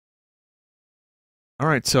All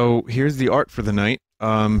right, so here's the art for the night.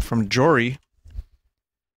 From Jory.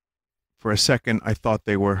 For a second, I thought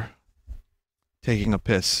they were taking a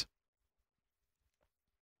piss.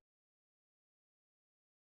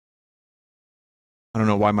 I don't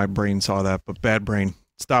know why my brain saw that, but bad brain.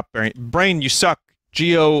 Stop, brain. Brain, you suck.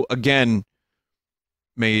 Geo, again,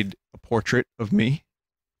 made a portrait of me.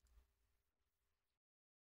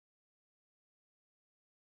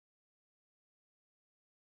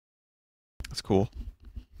 That's cool.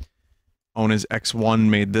 Ona's X1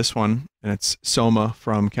 made this one, and it's Soma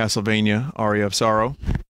from Castlevania, Aria of Sorrow.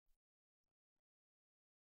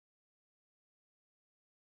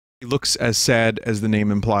 He looks as sad as the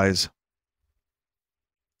name implies.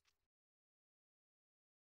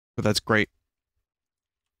 But that's great.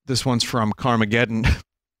 This one's from Carmageddon.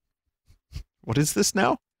 What is this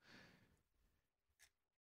now?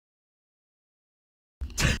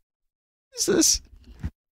 What is this?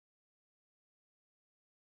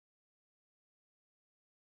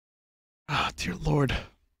 Oh, dear Lord.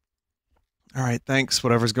 All right, thanks.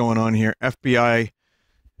 Whatever's going on here. FBI,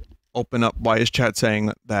 open up. Why is chat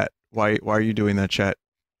saying that? Why are you doing that, chat?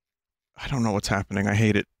 I don't know what's happening. I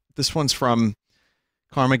hate it. This one's from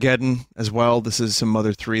Carmageddon as well. This is some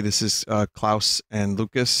Mother 3. This is Klaus and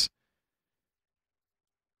Lucas.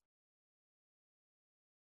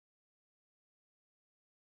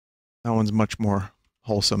 That one's much more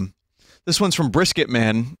wholesome. This one's from Brisket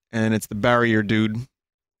Man, and it's the barrier dude.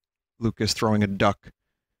 Lucas throwing a duck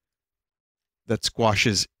that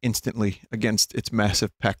squashes instantly against its massive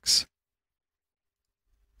pecs.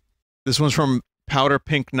 This one's from Powder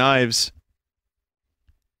Pink Knives,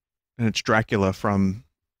 and it's Dracula from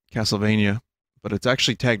Castlevania, but it's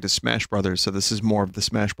actually tagged as Smash Brothers, so this is more of the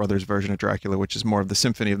Smash Brothers version of Dracula, which is more of the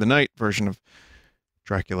Symphony of the Night version of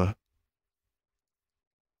Dracula,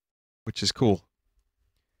 which is cool.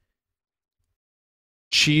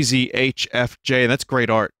 Cheesy HFJ, that's great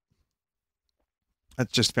art.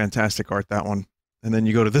 That's just fantastic art, that one. And then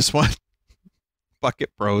you go to this one, Bucket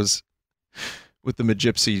Bros, with the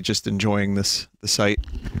Magypsy just enjoying the site.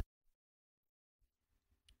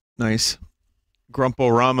 Nice.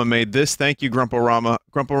 Grumpo-Rama made this. Thank you, Grumpo-Rama.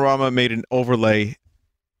 Grumpo-Rama made an overlay,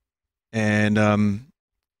 and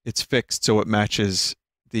it's fixed so it matches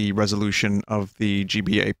the resolution of the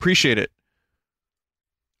GBA. Appreciate it.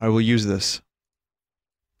 I will use this.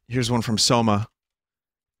 Here's one from Soma.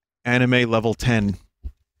 Anime level 10.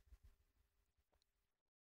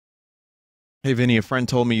 Hey Vinny, a friend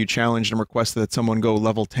told me you challenged and requested that someone go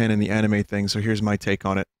level 10 in the anime thing, so here's my take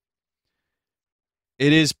on it.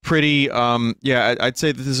 It is pretty, yeah, I'd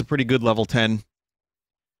say that this is a pretty good level 10.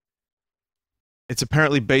 It's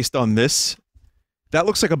apparently based on this. That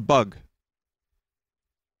looks like a bug.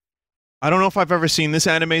 I don't know if I've ever seen this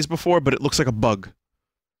animes before, but it looks like a bug.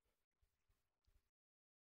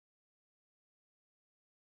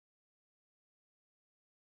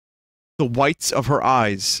 The whites of her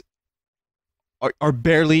eyes are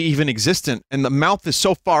barely even existent, and the mouth is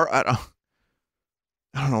so far out. I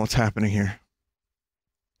don't know what's happening here.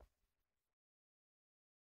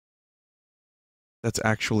 That's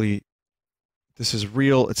actually, this is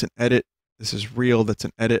real, it's an edit. This is real, that's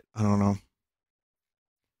an edit. I don't know.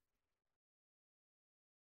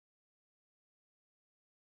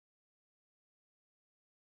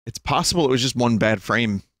 It's possible it was just one bad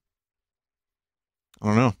frame. I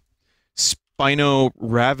don't know. Spino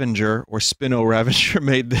Ravenger or Spino Ravenger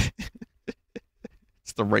made the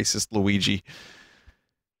it's the racist Luigi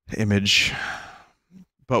image,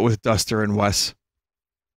 but with Duster and Wes.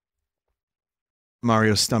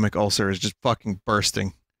 Mario's stomach ulcer is just fucking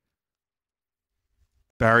bursting.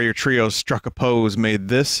 Barrier Trio struck a pose, made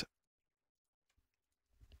this.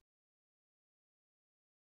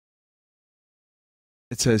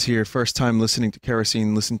 It says here, first time listening to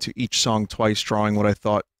Kerosene, listened to each song twice, drawing what I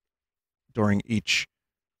thought during each.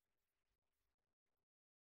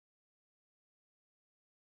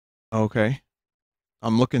 Okay.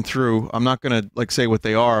 I'm looking through. I'm not gonna, like, say what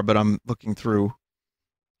they are, but I'm looking through.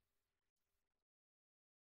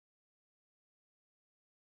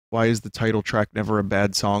 Why is the title track never a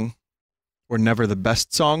bad song? Or never the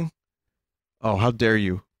best song? Oh, how dare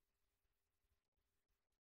you.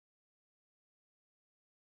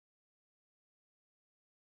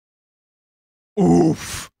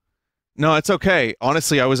 Oof. No, it's okay.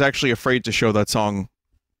 Honestly, I was actually afraid to show that song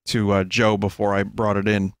to Joe before I brought it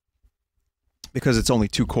in. Because it's only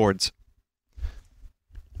 2 chords.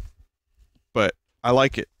 But I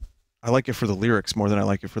like it. I like it for the lyrics more than I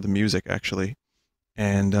like it for the music, actually.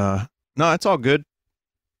 And, no, it's all good.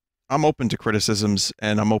 I'm open to criticisms,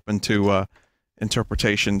 and I'm open to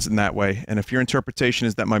interpretations in that way. And if your interpretation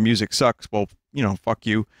is that my music sucks, well, you know, fuck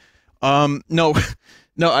you. No,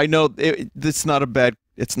 no, I know it's not a bad.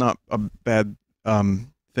 It's not a bad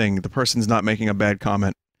thing. The person's not making a bad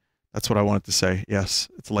comment. That's what I wanted to say. Yes,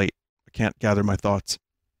 it's late. I can't gather my thoughts.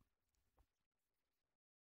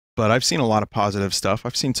 But I've seen a lot of positive stuff.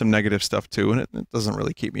 I've seen some negative stuff too, and it doesn't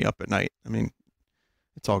really keep me up at night. I mean,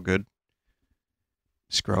 it's all good.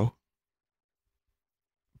 Scro.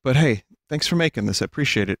 But hey, thanks for making this. I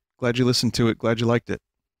appreciate it. Glad you listened to it. Glad you liked it.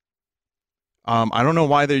 I don't know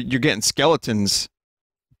why you're getting skeletons,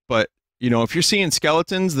 but you know, if you're seeing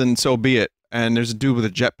skeletons, then so be it. And there's a dude with a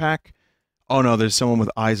jetpack. Oh no, there's someone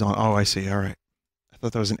with eyes on. Oh, I see. All right. I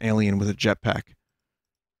thought that was an alien with a jetpack.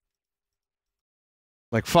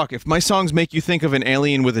 Like, fuck, if my songs make you think of an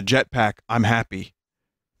alien with a jetpack, I'm happy.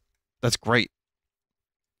 That's great.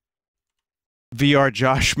 VR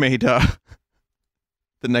Josh made the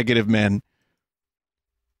Negative Man.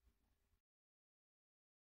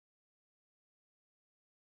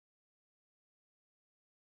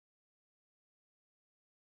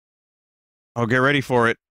 Oh, get ready for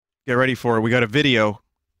it. Get ready for it. We got a video.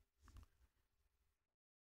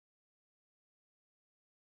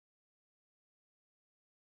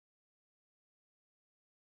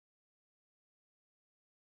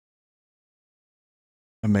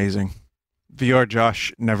 Amazing. VR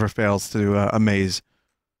Josh never fails to amaze.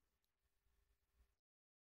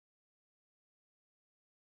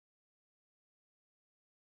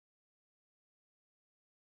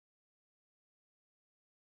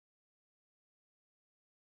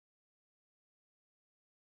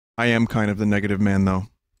 I am kind of the Negative Man, though.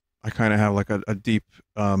 I kind of have like a deep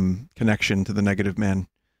connection to the Negative Man.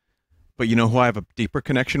 But you know who I have a deeper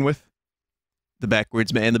connection with? The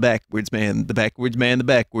backwards man, the backwards man, the backwards man, the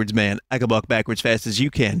backwards man. I can walk backwards fast as you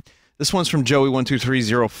can. This one's from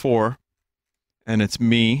Joey12304, and it's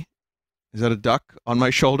me. Is that a duck on my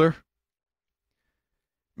shoulder?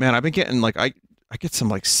 Man, I've been getting like I get some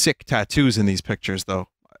like sick tattoos in these pictures though.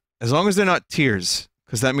 As long as they're not tears,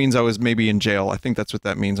 because that means I was maybe in jail. I think that's what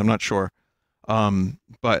that means. I'm not sure.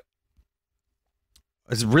 But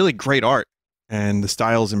it's really great art, and the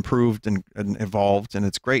style's improved and evolved, and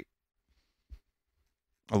it's great.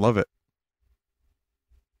 I love it.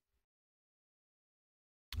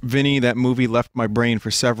 Vinny, that movie left my brain for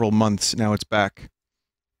several months. Now it's back.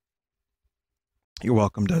 You're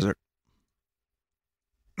welcome, Desert.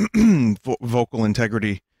 Vocal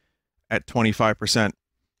integrity at 25%.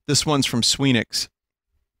 This one's from Sweenix.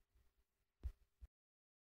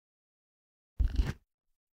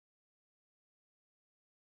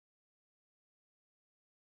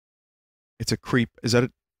 It's a creep. Is that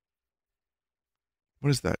a... What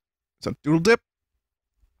is that? Is that Doodle Dip?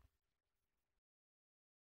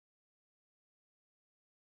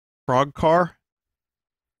 Frog car?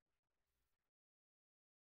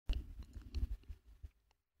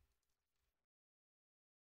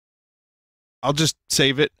 I'll just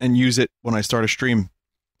save it and use it when I start a stream.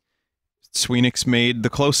 Sweenix made the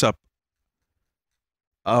close-up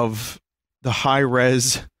of the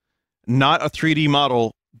high-res, not a 3D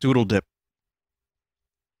model, Doodle Dip.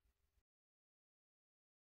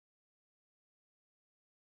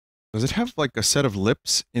 Does it have like a set of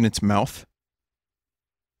lips in its mouth?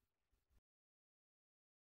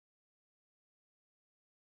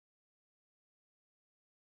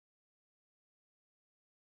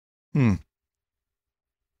 Hmm.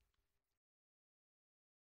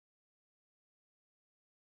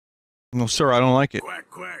 No, sir, I don't like it. Quack,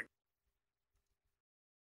 quack.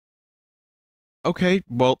 Okay,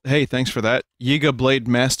 well, hey, thanks for that. Yiga Blade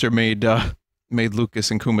Master made Lucas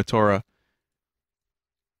and Kumatora.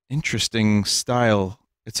 Interesting style.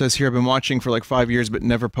 It says here I've been watching for like 5 years but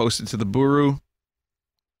never posted to the Buru.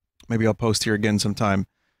 Maybe I'll post here again sometime.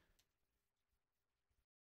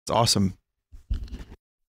 It's awesome.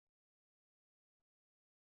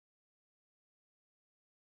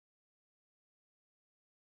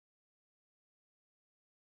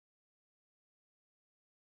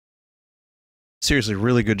 Seriously,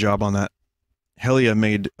 really good job on that. Helia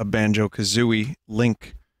made a Banjo-Kazooie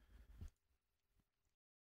Link.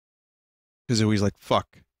 Kazooie's like,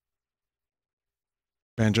 fuck.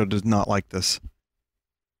 Banjo does not like this.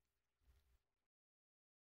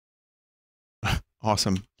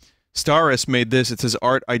 Awesome. Staris made this. It says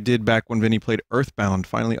art I did back when Vinny played Earthbound,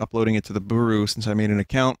 finally uploading it to the Buru since I made an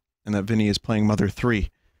account, and that Vinny is playing Mother 3.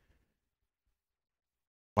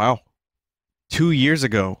 Wow. 2 years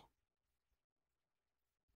ago.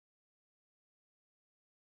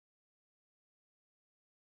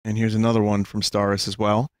 And here's another one from Staris as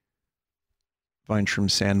well. Vineshroom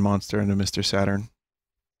Sand Monster and a Mr. Saturn.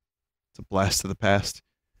 It's a blast to the past.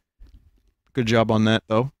 Good job on that,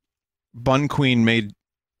 though. Bun Queen made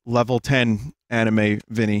level 10 anime,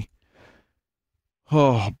 Vinny.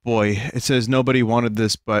 Oh boy, it says nobody wanted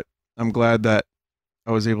this, but I'm glad that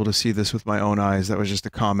I was able to see this with my own eyes. That was just a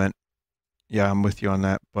comment. Yeah, I'm with you on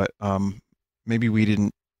that, but maybe we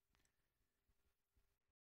didn't.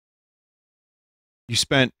 You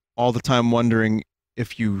spent all the time wondering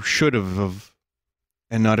if you should have,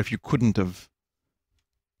 and not if you couldn't have.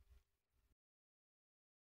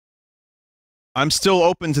 I'm still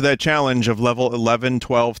open to that challenge of level 11,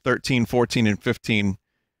 12, 13, 14, and 15.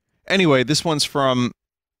 Anyway, this one's from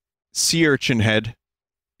Sea Urchin Head,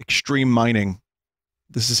 Extreme Mining.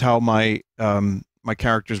 This is how my my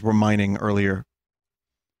characters were mining earlier.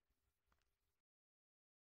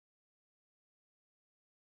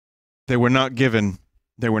 They were not given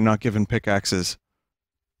pickaxes.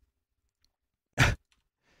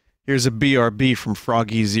 Here's a BRB from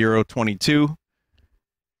Froggy022.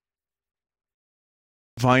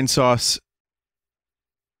 Vinesauce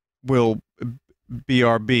will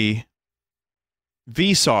BRB.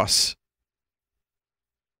 Vsauce.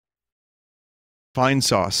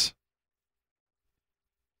 Vinesauce.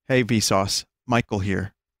 Hey Vsauce, Michael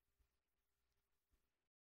here.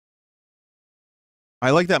 I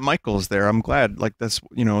like that Michael's there. I'm glad. Like that's,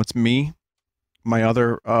 you know, it's me, my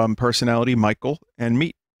other personality, Michael, and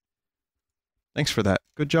Meat. Thanks for that.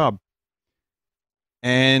 Good job.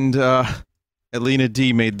 And Elena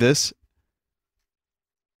D made this.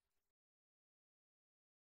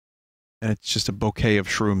 And it's just a bouquet of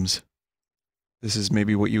shrooms. This is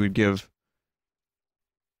maybe what you would give.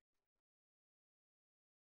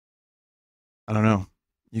 I don't know.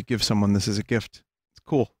 You give someone this as a gift. It's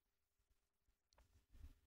cool.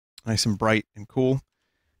 Nice and bright and cool.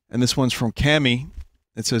 And this one's from Cammy.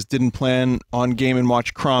 It says, didn't plan on Game &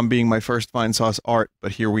 Watch Crom being my first Vinesauce art,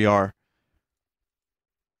 but here we are.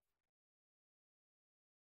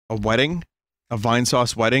 A wedding? A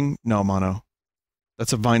Vinesauce wedding? No, Mono.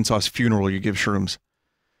 That's a Vinesauce funeral you give shrooms.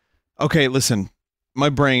 Okay, listen. My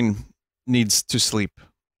brain needs to sleep,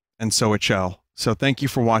 and so it shall. So thank you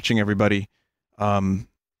for watching, everybody.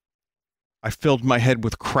 I filled my head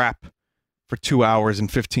with crap for 2 hours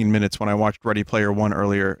and 15 minutes when I watched Ready Player One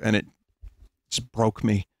earlier, and it just broke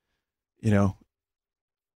me. You know,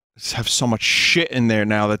 I just have so much shit in there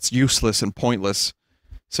now that's useless and pointless.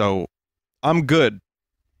 So, I'm good.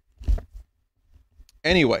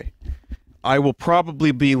 Anyway, I will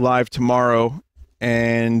probably be live tomorrow,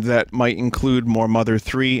 and that might include more Mother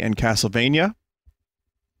 3 and Castlevania.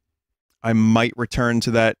 I might return to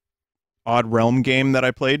that Odd Realm game that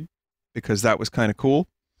I played, because that was kind of cool.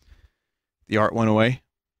 The art went away.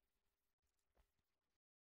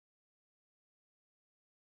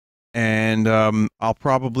 And I'll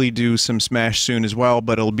probably do some Smash soon as well,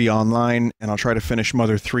 but it'll be online, and I'll try to finish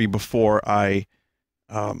Mother 3 before I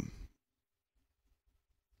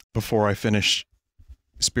finish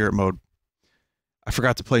Spirit Mode. I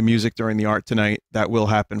forgot to play music during the art tonight. That will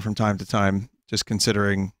happen from time to time, just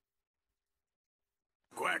considering...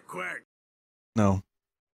 Quack, quack. No.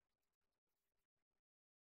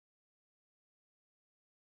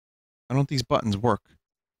 I don't think these buttons work.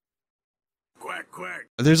 Quack, quack.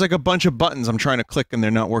 There's like a bunch of buttons I'm trying to click and they're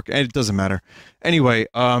not working. It doesn't matter. Anyway,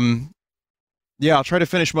 yeah, I'll try to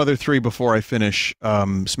finish Mother 3 before I finish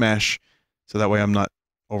Smash, so that way I'm not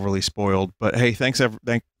overly spoiled. But hey, thank you,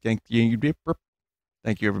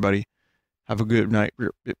 everybody. Have a good night.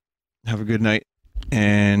 Have a good night,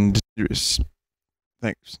 and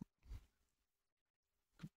thanks.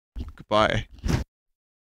 Goodbye.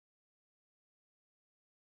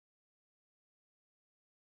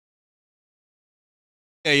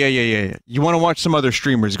 Yeah. You want to watch some other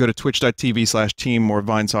streamers, go to twitch.tv/team or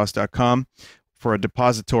vinesauce.com for a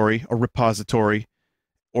repository,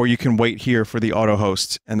 or you can wait here for the auto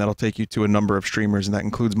host, and that'll take you to a number of streamers, and that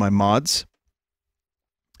includes my mods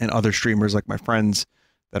and other streamers like my friends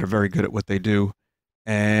that are very good at what they do.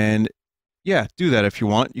 And yeah, do that if you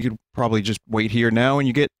want. You could probably just wait here now and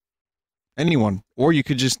you get anyone, or you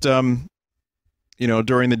could just you know,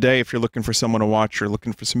 during the day, if you're looking for someone to watch or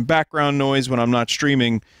looking for some background noise when I'm not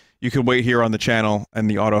streaming, you can wait here on the channel and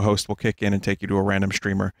the auto host will kick in and take you to a random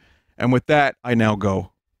streamer. And with that, I now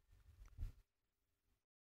go.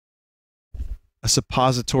 A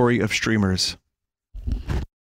suppository of streamers.